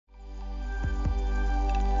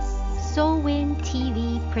Soulwind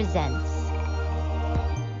TV presents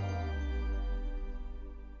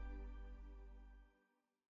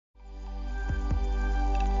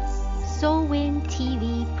Soulwind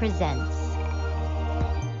TV presents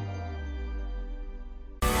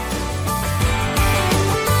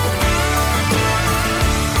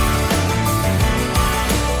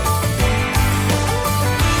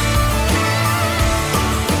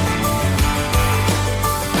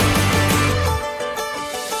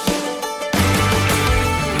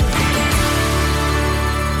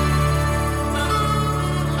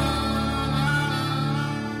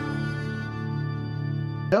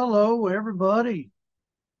Hello, everybody.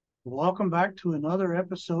 Welcome back to another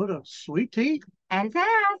episode of Sweet Tea. And Taz.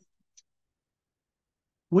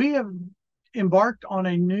 We have embarked on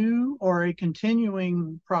a new or a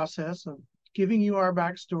continuing process of giving you our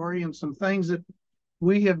backstory and some things that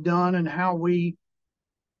we have done and how we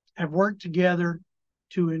have worked together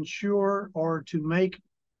to ensure or to make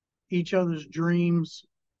each other's dreams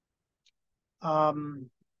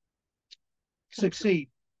succeed.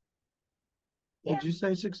 Yeah. Did you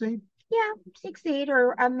say succeed? Yeah, succeed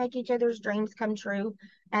or make each other's dreams come true.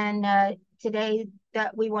 And today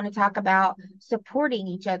that we want to talk about supporting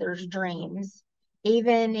each other's dreams,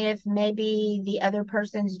 even if maybe the other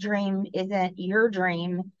person's dream isn't your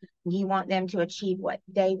dream, you want them to achieve what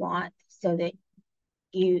they want so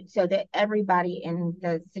that everybody in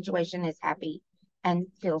the situation is happy and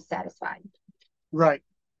feels satisfied. Right.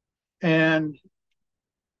 And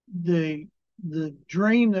the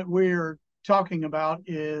dream that we're talking about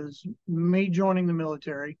is me joining the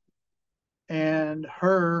military and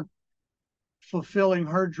her fulfilling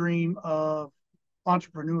her dream of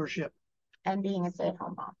entrepreneurship and being a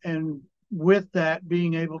stay-at-home mom. And with that,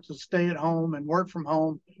 being able to stay at home and work from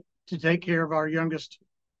home to take care of our youngest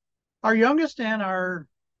and our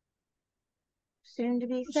soon to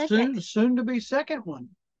be second one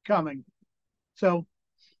coming. So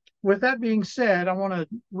with that being said, I want to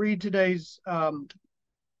read today's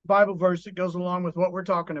Bible verse that goes along with what we're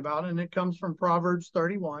talking about, and it comes from Proverbs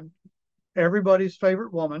 31, everybody's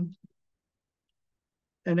favorite woman.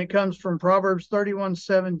 And it comes from Proverbs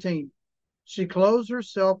 31:17. She clothes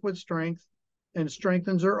herself with strength and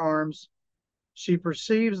strengthens her arms. She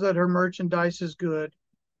perceives that her merchandise is good.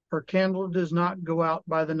 Her candle does not go out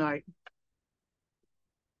by the night.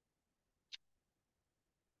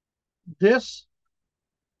 This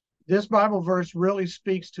Bible verse really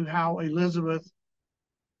speaks to how Elizabeth,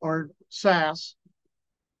 or Sass,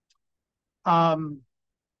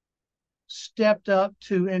 stepped up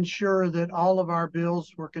to ensure that all of our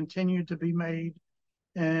bills were continued to be made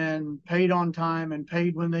and paid on time and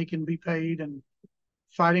paid when they can be paid, and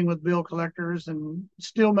fighting with bill collectors and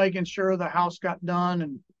still making sure the house got done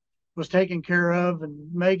and was taken care of,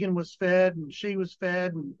 and Megan was fed and she was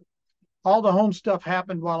fed, and all the home stuff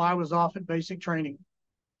happened while I was off at basic training.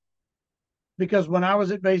 Because when I was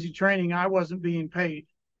at basic training, I wasn't being paid,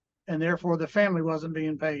 and therefore the family wasn't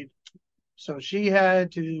being paid. So she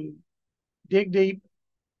had to dig deep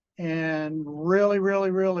and really,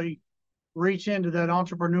 really, really reach into that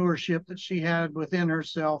entrepreneurship that she had within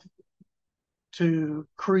herself to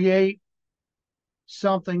create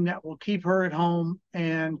something that will keep her at home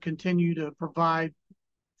and continue to provide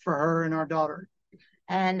for her and our daughter.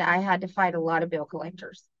 And I had to fight a lot of bill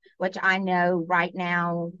collectors, which I know right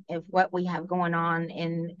now, if what we have going on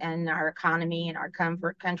in our economy and our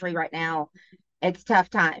country right now, it's tough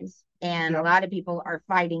times. And a lot of people are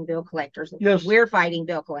fighting bill collectors. Yes. We're fighting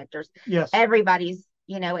bill collectors. Yes. Everybody's,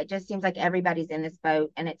 it just seems like everybody's in this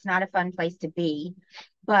boat, and it's not a fun place to be.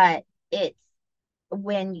 But it's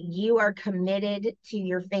when you are committed to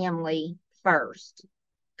your family first,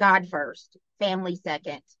 God first, family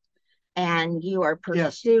second, and you are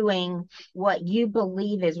pursuing what you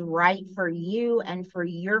believe is right for you and for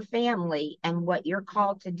your family and what you're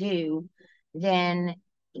called to do, then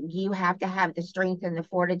you have to have the strength and the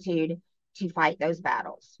fortitude to fight those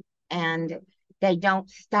battles. And they don't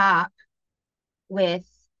stop with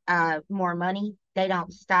more money. They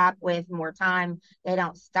don't stop with more time. They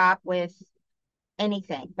don't stop with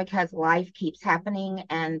anything, because life keeps happening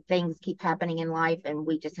and things keep happening in life, and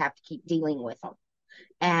we just have to keep dealing with them.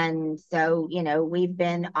 And so, we've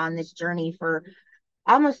been on this journey for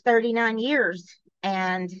almost 39 years,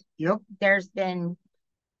 and there's been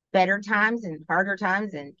better times and harder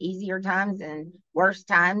times and easier times and worse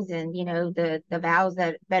times. And, the vows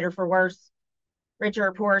that better for worse, richer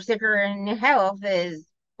or poorer, sicker in health is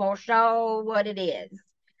for sure what it is.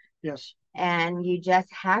 Yes. And you just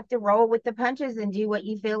have to roll with the punches and do what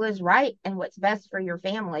you feel is right and what's best for your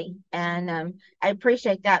family. And I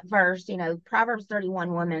appreciate that verse. Proverbs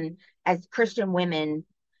 31 women, as Christian women,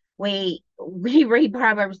 we read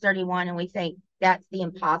Proverbs 31 and we think that's the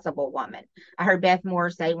impossible woman. I heard Beth Moore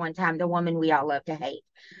say one time, the woman we all love to hate.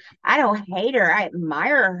 I don't hate her. I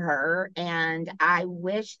admire her, and I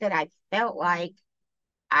wish that I felt like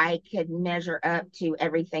I could measure up to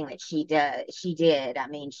everything that she did. I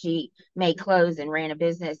mean, she made clothes and ran a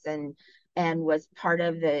business and was part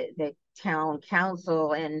of the town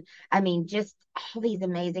council, and I mean, just all these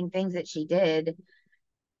amazing things that she did.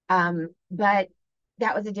 But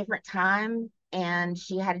that was a different time, and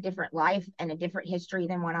she had a different life and a different history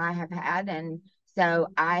than what I have had, and so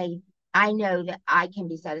I know that I can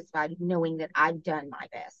be satisfied knowing that I've done my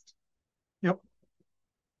best Yep.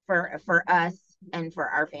 for us and for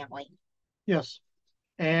our family. Yes.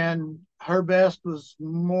 And her best was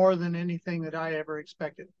more than anything that I ever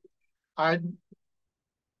expected. I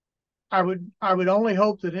I would only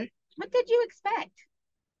hope that What did you expect?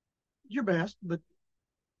 your best, but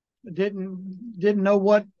didn't know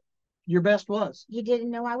what your best was. You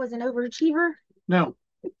didn't know I was an overachiever? No,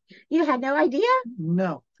 You had no idea?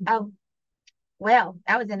 no. Oh, well,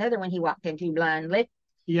 that was another one he walked into blindly.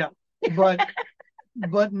 Yeah.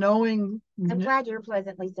 But knowing, I'm glad you're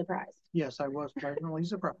pleasantly surprised. yes, I was pleasantly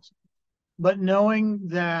surprised. But knowing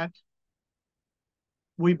that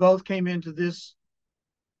we both came into this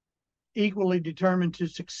equally determined to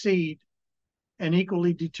succeed and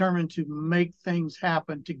equally determined to make things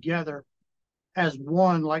happen together as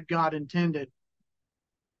one, like God intended,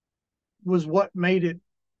 was what made it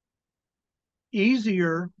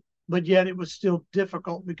easier, but yet it was still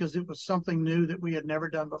difficult because it was something new that we had never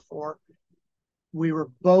done before. We were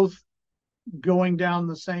both going down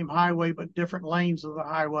the same highway, but different lanes of the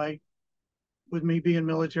highway, with me being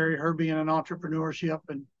military, her being an entrepreneurship.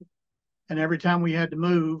 And every time we had to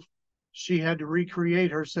move, she had to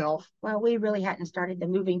recreate herself. Well, we really hadn't started the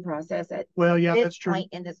moving process at Well, yeah, this that's true. point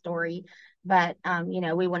in the story, but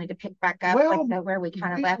we wanted to pick back up Well, with where we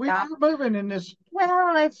kind of left we off. were moving in this.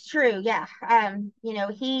 Well, it's true, yeah. I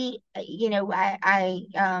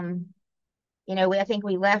think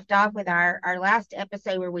we left off with our last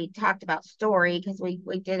episode where we talked about story, because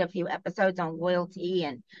we did a few episodes on loyalty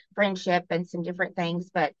and friendship and some different things,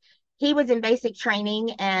 but he was in basic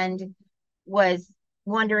training and was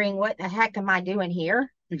wondering, what the heck am I doing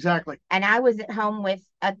here? Exactly. And I was at home with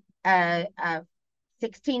a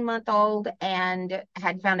 16-month-old, and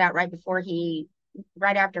had found out right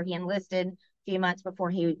after he enlisted, a few months before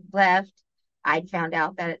he left, I'd found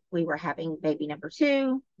out that we were having baby number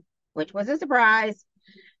 2, which was a surprise.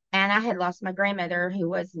 And I had lost my grandmother, who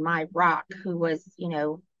was my rock, who was,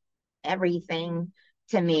 everything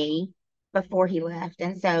to me before he left.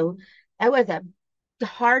 And so it was a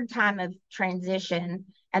hard time of transition.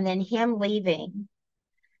 And then him leaving.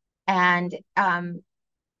 And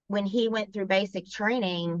when he went through basic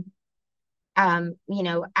training, as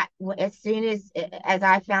soon as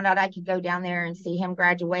I found out I could go down there and see him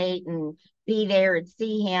graduate and be there and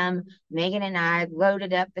see him, Megan and I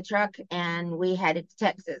loaded up the truck and we headed to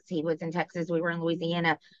Texas. He was in Texas, we were in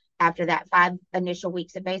Louisiana. After that 5 initial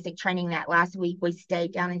weeks of basic training, that last week we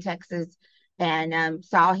stayed down in Texas and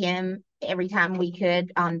saw him every time we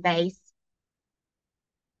could on base.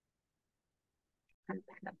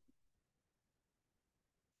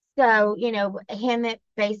 So, him at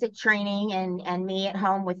basic training and me at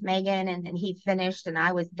home with Megan, and then he finished and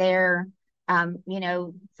I was there,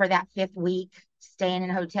 for that 5th week, staying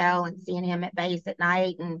in a hotel and seeing him at base at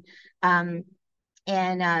night, um,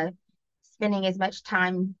 and spending as much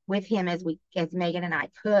time with him as Megan and I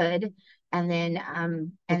could. And then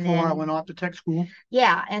before I went off to tech school.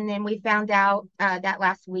 Yeah, and then we found out that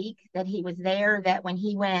last week that he was there, that when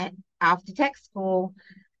he went off to tech school,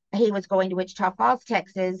 he was going to Wichita Falls,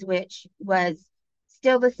 Texas, which was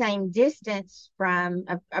still the same distance from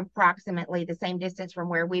approximately the same distance from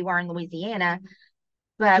where we were in Louisiana.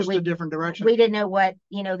 But just a different direction. We didn't know what,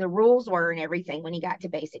 the rules were and everything when he got to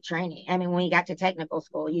basic training. I mean, when he got to technical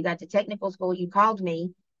school, you called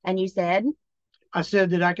me and you said, I said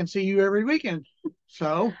that I can see you every weekend.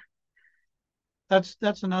 So that's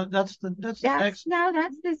this one. No, that's the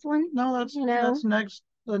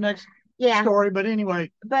next yeah. story. But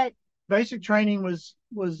anyway, but basic training was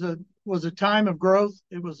a time of growth.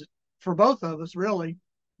 It was for both of us, really,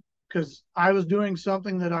 because I was doing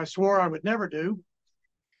something that I swore I would never do,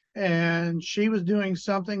 and she was doing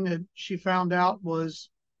something that she found out was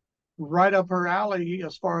right up her alley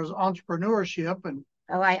as far as entrepreneurship. And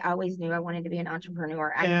I always knew I wanted to be an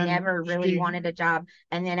entrepreneur. I never really wanted a job.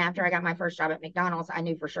 And then after I got my first job at McDonald's, I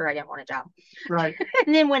knew for sure I didn't want a job. Right.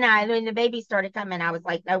 And then when the baby started coming, I was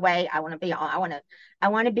like, no way. I want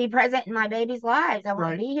to be present in my baby's lives. I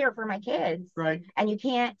want to be here for my kids. Right. And you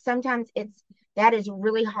can't, sometimes that is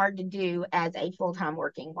really hard to do as a full-time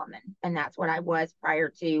working woman. And that's what I was prior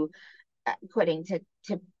to quitting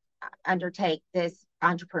to undertake this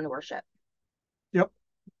entrepreneurship. Yep.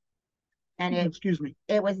 And Excuse me.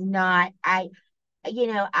 it was not, I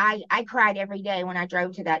cried every day when I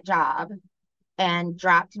drove to that job and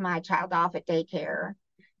dropped my child off at daycare.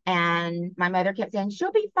 And my mother kept saying,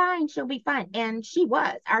 she'll be fine. She'll be fine. And she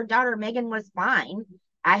was. Our daughter, Megan, was fine.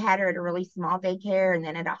 I had her at a really small daycare and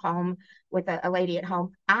then at a home with a lady at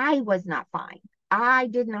home. I was not fine. I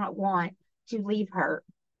did not want to leave her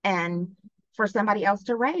and for somebody else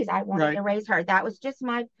to raise. I wanted to raise her. That was just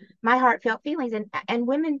my heartfelt feelings. And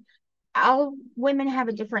women, all women have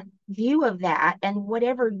a different view of that. And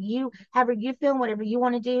however you feel, whatever you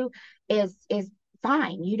want to do is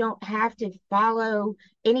fine. You don't have to follow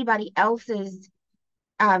anybody else's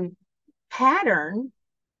pattern.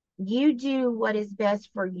 You do what is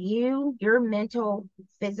best for you, your mental,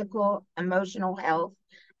 physical, emotional health,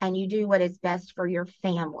 and you do what is best for your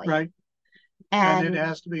family. Right. And it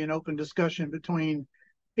has to be an open discussion between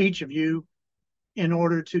each of you in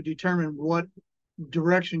order to determine what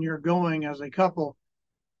direction you're going as a couple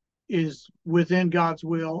is within God's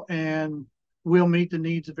will and will meet the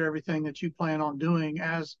needs of everything that you plan on doing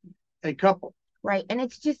as a couple. Right. And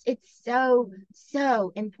it's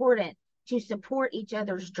so important to support each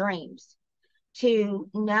other's dreams, to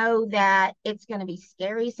know that it's going to be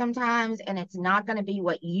scary sometimes and it's not going to be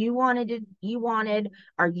what you wanted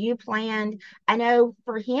or you planned. I know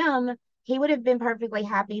for him, he would have been perfectly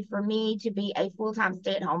happy for me to be a full-time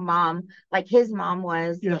stay-at-home mom like his mom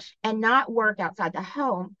was. Yes. And not work outside the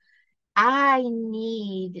home. I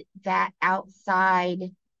need that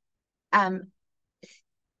outside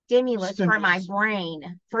stimulus for my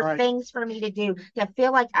brain, for things for me to do, to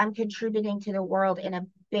feel like I'm contributing to the world in a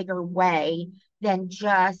bigger way than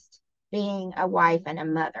just being a wife and a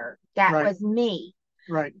mother. That was me.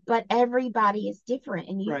 Right. But everybody is different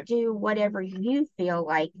and you do whatever you feel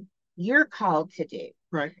like you're called to do.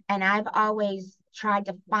 Right. And I've always tried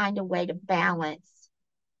to find a way to balance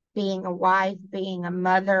being a wife, being a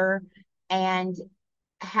mother, and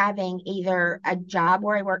having either a job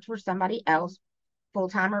where I worked for somebody else,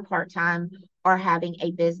 full-time or part-time, or having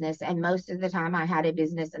a business. And most of the time I had a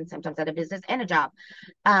business, and sometimes I had a business and a job.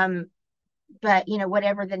 But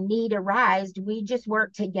whatever the need arose, we just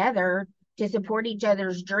worked together to support each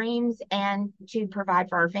other's dreams and to provide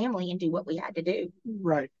for our family and do what we had to do.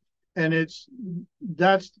 Right. And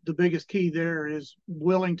that's the biggest key there, is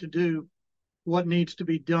willing to do what needs to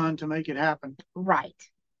be done to make it happen. Right.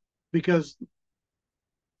 Because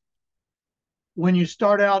when you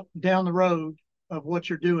start out down the road of what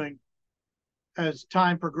you're doing, as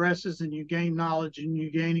time progresses and you gain knowledge and you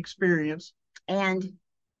gain experience and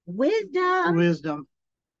wisdom,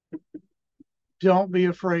 don't be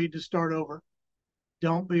afraid to start over.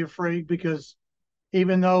 Don't be afraid, because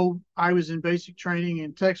even though I was in basic training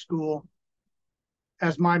in tech school,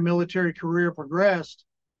 as my military career progressed,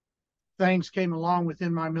 things came along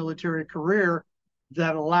within my military career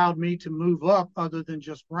that allowed me to move up other than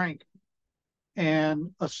just rank and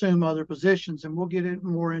assume other positions. And we'll get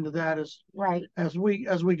more into that as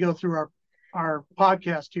we go through our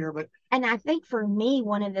podcast here. And I think for me,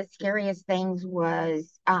 one of the scariest things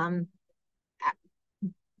was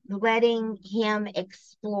letting him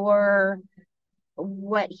explore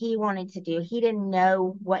what he wanted to do. He didn't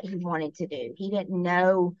know what he wanted to do. He didn't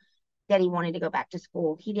know that he wanted to go back to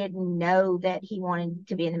school. He didn't know that he wanted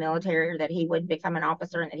to be in the military or that he would become an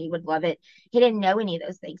officer and that he would love it. He didn't know any of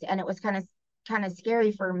those things. And it was kind of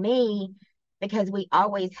scary for me, because we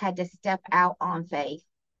always had to step out on faith.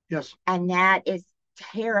 Yes. And that is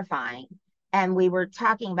terrifying. And we were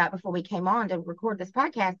talking about before we came on to record this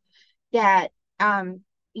podcast that,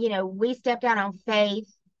 we stepped out on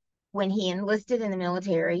faith when he enlisted in the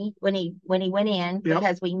military, when he went in,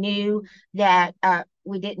 because we knew that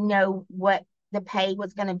we didn't know what the pay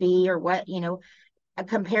was going to be or what,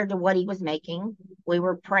 compared to what he was making. We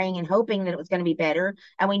were praying and hoping that it was going to be better.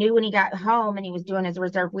 And we knew when he got home and he was doing his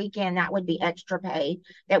reserve weekend, that would be extra pay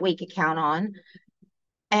that we could count on.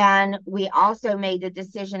 And we also made the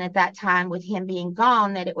decision at that time, with him being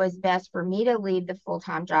gone, that it was best for me to leave the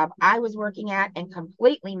full-time job I was working at and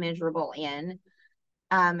completely miserable in,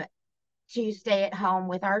 to stay at home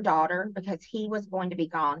with our daughter, because he was going to be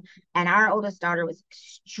gone. And our oldest daughter was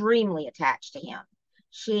extremely attached to him.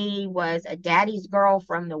 She was a daddy's girl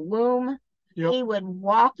from the womb. Yep. He would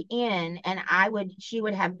walk in and she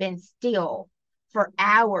would have been still for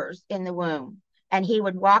hours in the womb. And he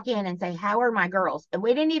would walk in and say, "How are my girls?" And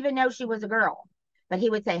we didn't even know she was a girl, but he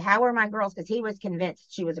would say, "How are my girls?" Because he was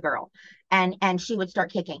convinced she was a girl. And she would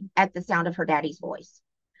start kicking at the sound of her daddy's voice.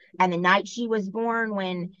 And the night she was born,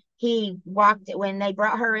 when they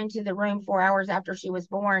brought her into the room 4 hours after she was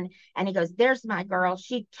born, and he goes, "There's my girl."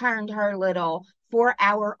 She turned her little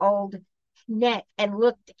 4-hour-old neck and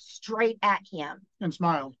looked straight at him And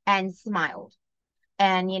smiled. and smiled.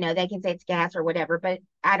 And they can say it's gas or whatever, but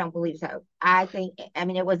I don't believe so. I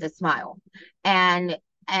mean, it was a smile. And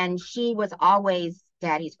she was always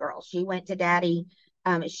daddy's girl. She went to daddy.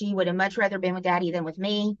 She would have much rather been with daddy than with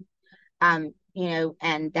me. And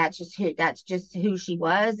that's just who she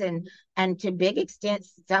was, and to big extent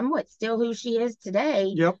somewhat still who she is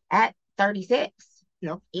today. Yep. At 36.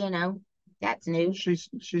 Yep. That's new. She's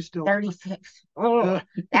still 36. Oh,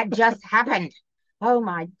 that just happened. Oh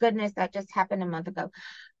my goodness, that just happened a month ago.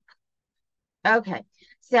 Okay.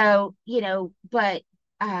 So, but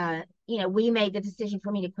we made the decision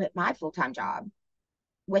for me to quit my full-time job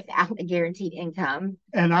without a guaranteed income.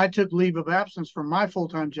 And I took leave of absence from my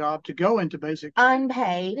full-time job to go into basic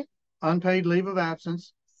unpaid leave of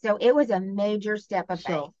absence. So it was a major step of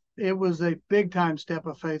faith. So it was a big time step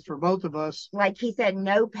of faith for both of us. Like he said,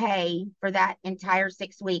 no pay for that entire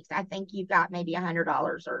 6 weeks. I think you got maybe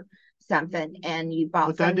 $100 or something, and you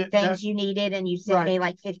bought some things you needed, and you sent me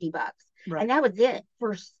like $50. Right. And that was it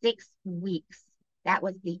for 6 weeks. That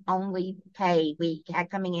was the only pay we had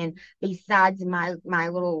coming in besides my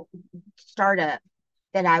little startup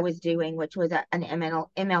that I was doing, which was an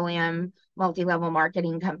MLM, multi-level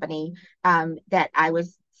marketing company, that I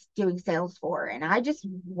was doing sales for. And I just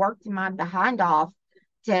worked my behind off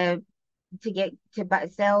to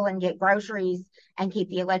sell and get groceries and keep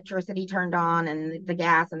the electricity turned on and the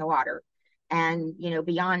gas and the water. And,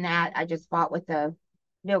 beyond that, I just fought with the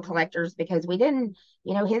bill collectors because we didn't,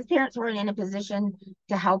 his parents weren't in a position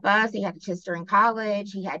to help us. He had a sister in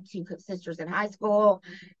college. He had 2 sisters in high school.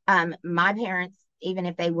 My parents, even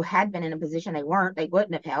if they had been in a position they weren't, they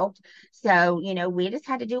wouldn't have helped. So, we just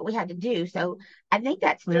had to do what we had to do. So I think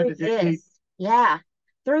that's through this. Yeah.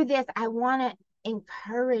 Through this, I want to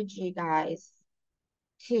encourage you guys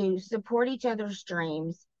to support each other's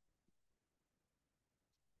dreams.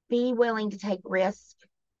 Be willing to take risk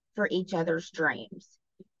for each other's dreams.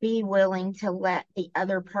 Be willing to let the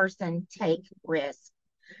other person take risk.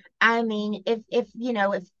 I mean, if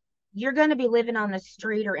you're going to be living on the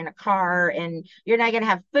street or in a car and you're not going to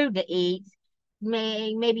have food to eat,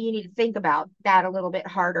 maybe you need to think about that a little bit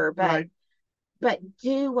harder. But right. But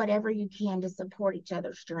do whatever you can to support each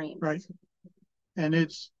other's dreams. Right. And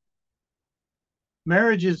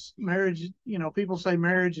marriage, people say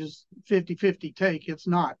marriage is 50-50 take. It's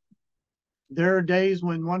not. There are days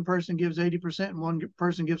when one person gives 80% and one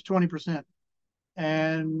person gives 20%.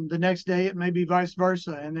 And the next day it may be vice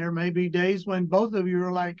versa. And there may be days when both of you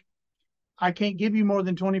are like, I can't give you more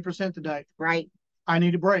than 20% today. Right. I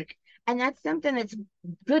need a break. And that's something that's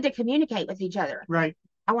good to communicate with each other. Right.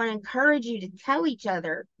 I want to encourage you to tell each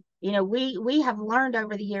other. We have learned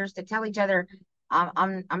over the years to tell each other,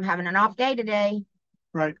 I'm having an off day today.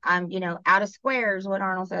 Right. I'm, out of squares, what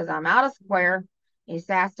Arnold says, I'm out of square.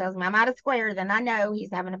 Sass tells me I'm out of square, then I know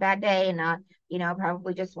he's having a bad day, and I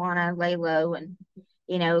probably just want to lay low. And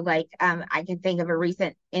I can think of a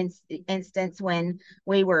recent instance when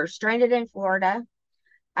we were stranded in Florida.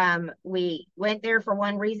 We went there for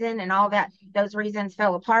one reason, and those reasons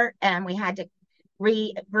fell apart, and we had to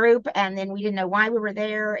regroup, and then we didn't know why we were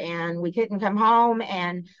there, and we couldn't come home,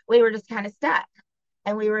 and we were just kind of stuck.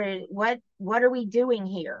 And we were, what are we doing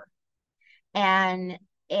here? And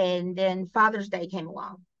then Father's Day came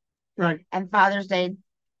along. Right. And Father's Day,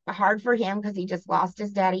 hard for him because he just lost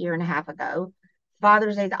his dad a year and a half ago.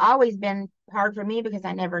 Father's Day's always been hard for me because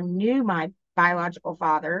I never knew my biological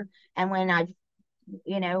father. And when I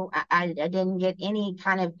didn't get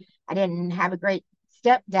I didn't have a great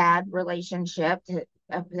stepdad relationship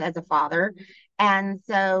as a father. And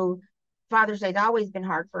so Father's Day's always been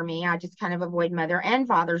hard for me. I just kind of avoid Mother and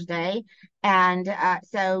Father's Day. And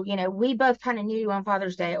so, we both kind of knew on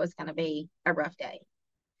Father's Day it was going to be a rough day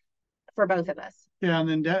for both of us. Yeah,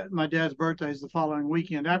 and then my dad's birthday is the following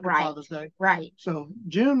weekend after Father's Day. Right. So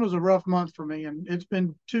June was a rough month for me, and it's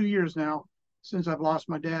been 2 years now since I've lost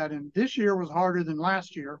my dad. And this year was harder than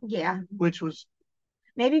last year. Yeah. Which was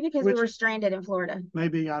maybe because we were stranded in Florida.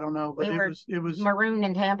 Maybe, I don't know, but it was marooned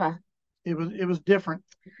in Tampa. It was different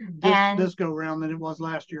this go round than it was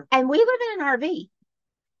last year. And we live in an RV.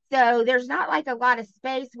 So there's not like a lot of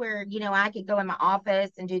space where, I could go in my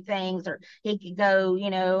office and do things, or he could go,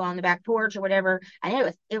 on the back porch or whatever.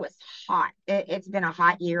 And it was hot. It's been a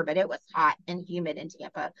hot year, but it was hot and humid in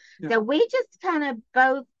Tampa. Yeah. So we just kind of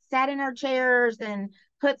both sat in our chairs and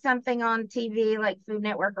put something on TV like Food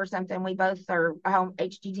Network or something, we both or home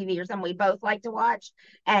HGTV or something we both like to watch,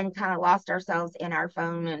 and kind of lost ourselves in our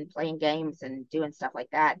phone and playing games and doing stuff like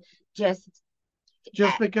that. Just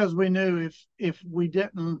because we knew if we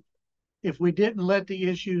didn't let the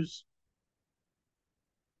issues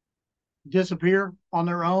disappear on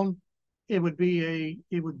their own, it would be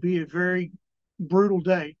a very brutal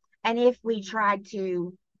day. And if we tried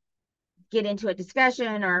to get into a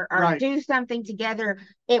discussion or Right. do something together,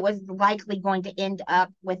 it was likely going to end up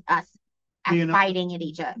with us fighting with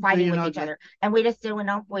each other. And we just didn't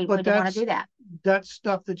want to do that. That's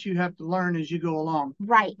stuff that you have to learn as you go along.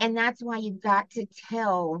 Right. And that's why you've got to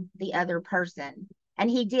tell the other person. And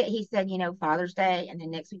he did. He said, Father's Day, and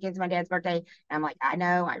then next weekend's my dad's birthday. And I'm like, I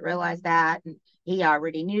know, I realized that. And he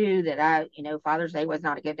already knew that Father's Day was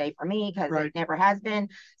not a good day for me because Right. it never has been.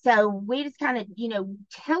 So we just kind of,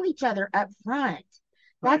 tell each other up front.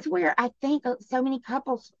 That's Right. where I think so many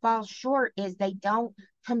couples fall short, is they don't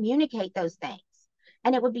communicate those things.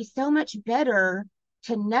 And it would be so much better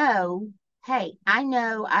to know, hey, I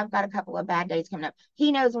know I've got a couple of bad days coming up.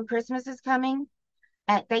 He knows when Christmas is coming.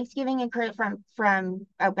 At Thanksgiving and from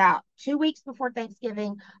about 2 weeks before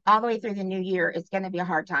Thanksgiving all the way through the new year, it's going to be a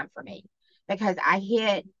hard time for me, because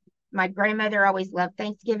my grandmother always loved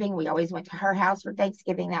Thanksgiving. We always went to her house for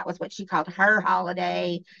Thanksgiving. That was what she called her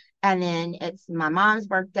holiday. And then it's my mom's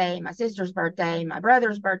birthday, my sister's birthday, my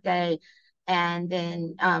brother's birthday. And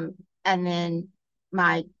then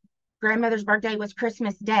my grandmother's birthday was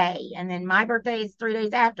Christmas Day, and then my birthday is 3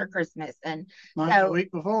 days after Christmas, and Mine's the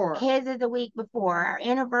week before. His is the week before. Our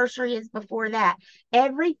anniversary is before that.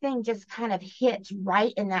 Everything just kind of hits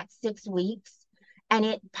right in that 6 weeks, and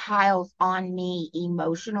it piles on me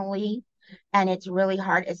emotionally, and it's really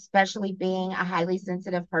hard, especially being a highly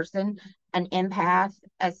sensitive person, an empath,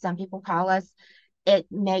 as some people call us. It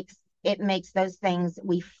makes those things,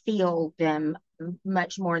 we feel them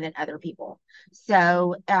much more than other people.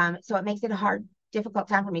 So it makes it a difficult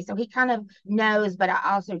time for me. So he kind of knows, but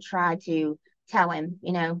I also try to tell him,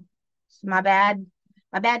 it's my bad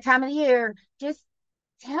time of the year. Just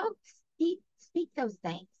speak those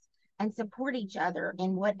things and support each other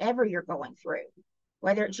in whatever you're going through,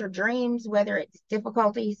 whether it's your dreams, whether it's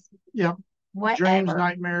difficulties. Yeah. Whatever. Dreams,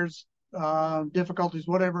 nightmares, difficulties,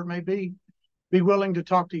 whatever it may be. Be willing to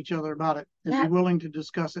talk to each other about it, and be willing to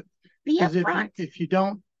discuss it. Be upfront. If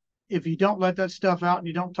you don't let that stuff out and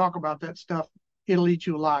you don't talk about that stuff, it'll eat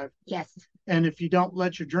you alive. Yes. And if you don't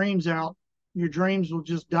let your dreams out, your dreams will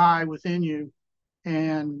just die within you.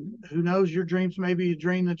 And who knows, your dreams may be a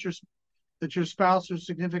dream that your spouse or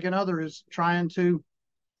significant other is trying to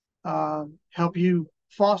help you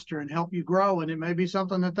foster and help you grow, and it may be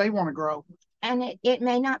something that they want to grow. And it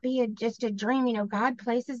may not be just a dream. God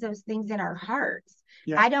places those things in our hearts.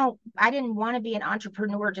 Yeah. I didn't want to be an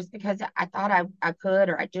entrepreneur just because I thought I could,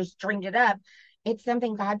 or I just dreamed it up. It's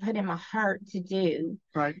something God put in my heart to do.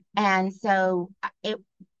 Right. And so it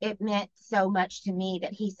meant so much to me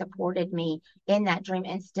that he supported me in that dream,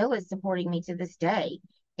 and still is supporting me to this day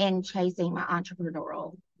in chasing my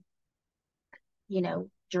entrepreneurial,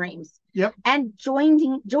 dreams. Yep. And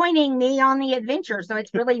joining me on the adventure. So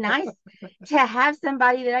it's really nice to have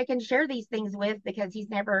somebody that I can share these things with, because he's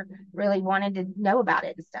never really wanted to know about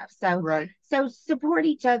it and stuff. So right. So support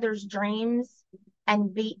each other's dreams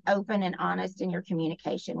and be open and honest in your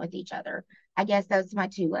communication with each other. I guess those are our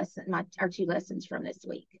two lessons from this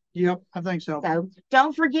week. Yep, I think so. So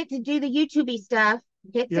don't forget to do the YouTube stuff.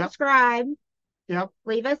 Hit subscribe. Yep.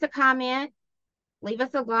 Leave us a comment. Leave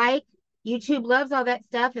us a like. YouTube loves all that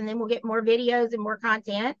stuff, and then we'll get more videos and more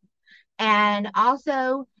content. And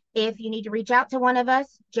also, if you need to reach out to one of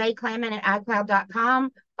us,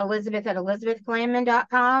 jclamman@icloud.com,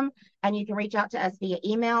 Elizabeth@elizabethclamman.com, and you can reach out to us via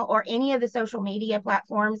email or any of the social media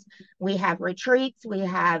platforms. We have retreats, we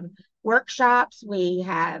have workshops, we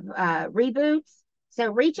have reboots.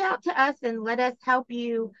 So reach out to us and let us help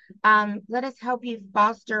you. Let us help you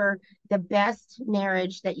foster the best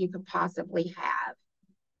marriage that you could possibly have.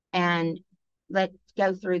 And let's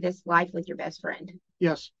go through this life with your best friend.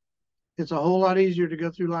 Yes. It's a whole lot easier to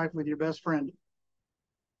go through life with your best friend.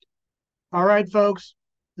 All right, folks.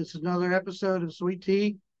 This is another episode of Sweet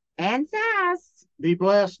Tea and Sass. Be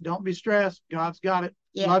blessed. Don't be stressed. God's got it.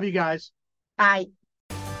 Yes. Love you guys. Bye.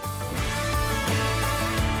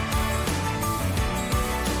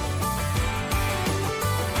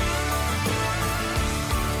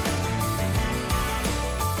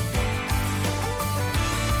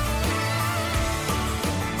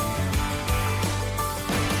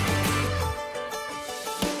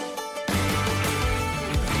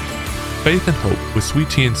 Faith and Hope with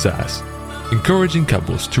Sweet Tea and Sass. encouraging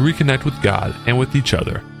couples to reconnect with God and with each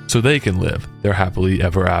other so they can live their happily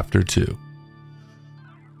ever after too.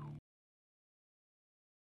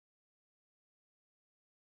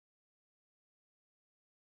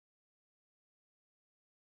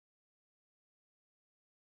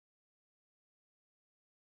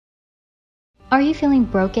 Are you feeling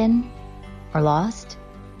broken or lost?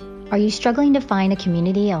 Are you struggling to find a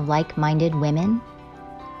community of like-minded women?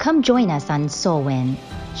 Come join us on Soulwin,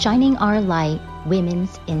 Shining Our Light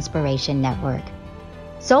Women's Inspiration Network.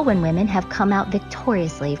 Soulwin women have come out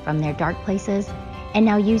victoriously from their dark places and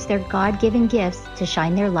now use their God-given gifts to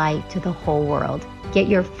shine their light to the whole world. Get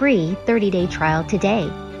your free 30-day trial today.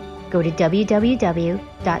 Go to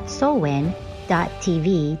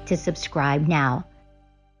www.soulwin.tv to subscribe now.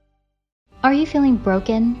 Are you feeling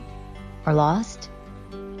broken or lost?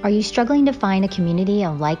 Are you struggling to find a community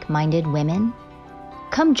of like-minded women?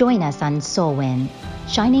 Come join us on Soulwin,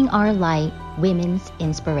 Shining Our Light Women's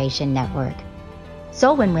Inspiration Network.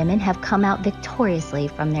 Soulwin women have come out victoriously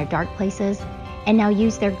from their dark places and now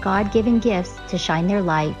use their God-given gifts to shine their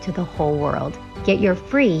light to the whole world. Get your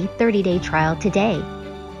free 30-day trial today.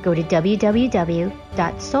 Go to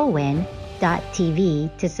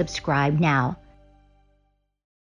www.soulwin.tv to subscribe now.